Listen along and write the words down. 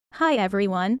Hi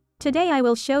everyone, today I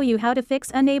will show you how to fix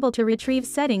unable to retrieve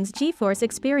settings Geforce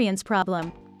Exprience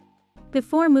problem.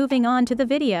 Before moving on to the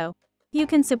video, you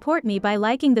can support me by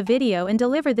liking the video and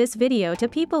deliver this video to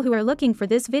people who are looking for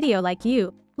this video like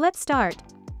you. Let's start.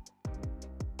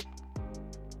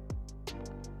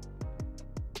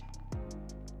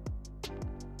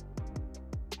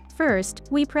 First,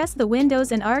 we press the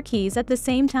Windows and R keys at the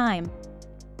same time.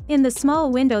 In the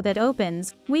small window that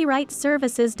opens, we write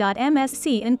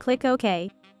services.msc and click OK.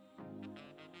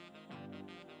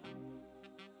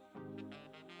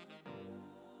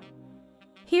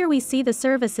 Here we see the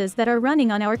services that are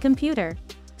running on our computer.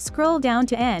 Scroll down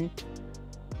to N.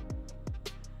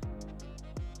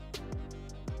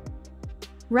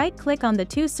 Right-click on the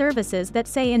two services that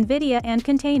say NVIDIA and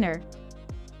Container.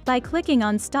 By clicking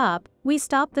on Stop, we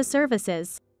stop the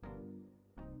services.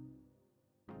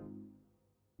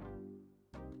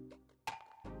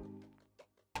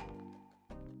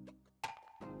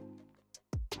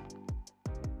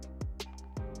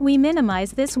 We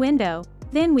minimize this window.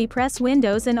 Then we press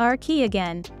Windows and R key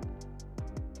again.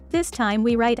 This time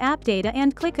we write app data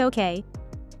and click OK.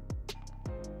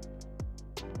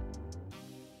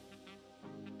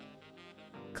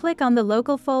 Click on the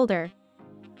local folder.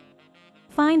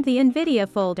 Find the NVIDIA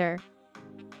folder.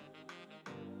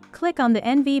 Click on the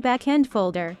NV backend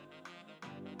folder.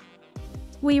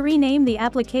 We rename the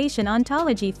application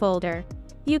ontology folder.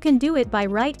 You can do it by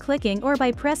right-clicking or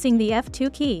by pressing the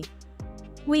F2 key.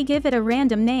 We give it a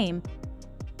random name.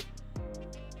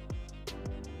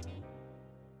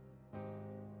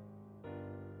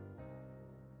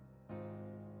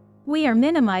 We are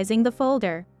minimizing the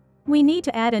folder. We need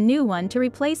to add a new one to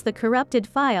replace the corrupted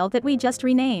file that we just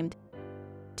renamed.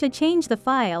 To change the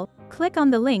file, click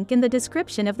on the link in the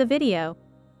description of the video.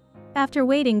 After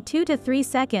waiting 2 to 3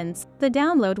 seconds, the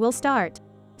download will start.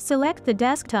 Select the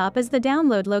desktop as the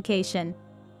download location.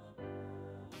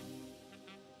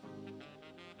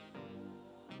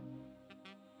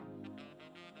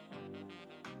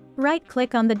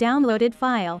 Right-click on the downloaded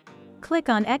file. Click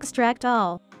on Extract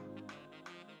All.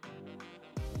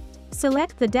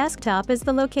 Select the desktop as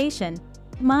the location.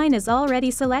 Mine is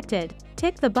already selected.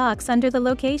 Tick the box under the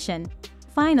location.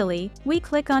 Finally, we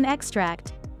click on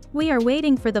Extract. We are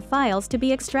waiting for the files to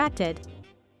be extracted.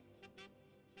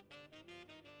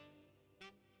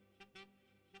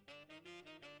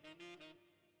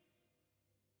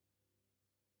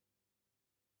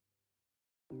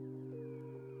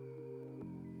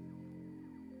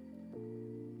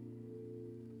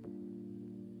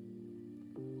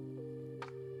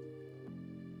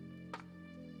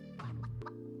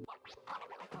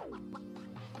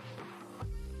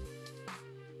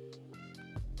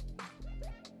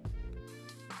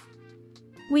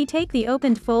 We take the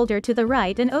opened folder to the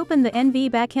right and open the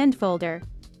NV backend folder.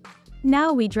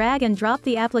 Now we drag and drop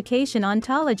the application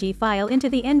ontology file into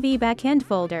the NV backend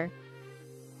folder.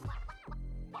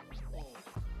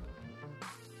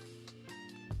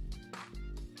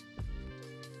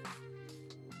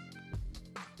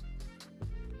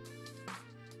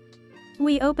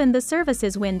 We open the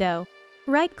services window.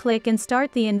 Right-click and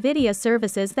start the NVIDIA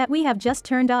services that we have just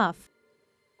turned off.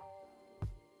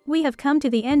 We have come to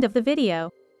the end of the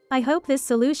video. I hope this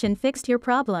solution fixed your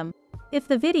problem. If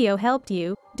the video helped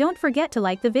you, don't forget to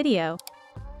like the video.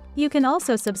 You can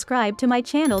also subscribe to my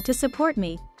channel to support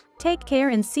me. Take care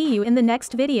and see you in the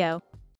next video.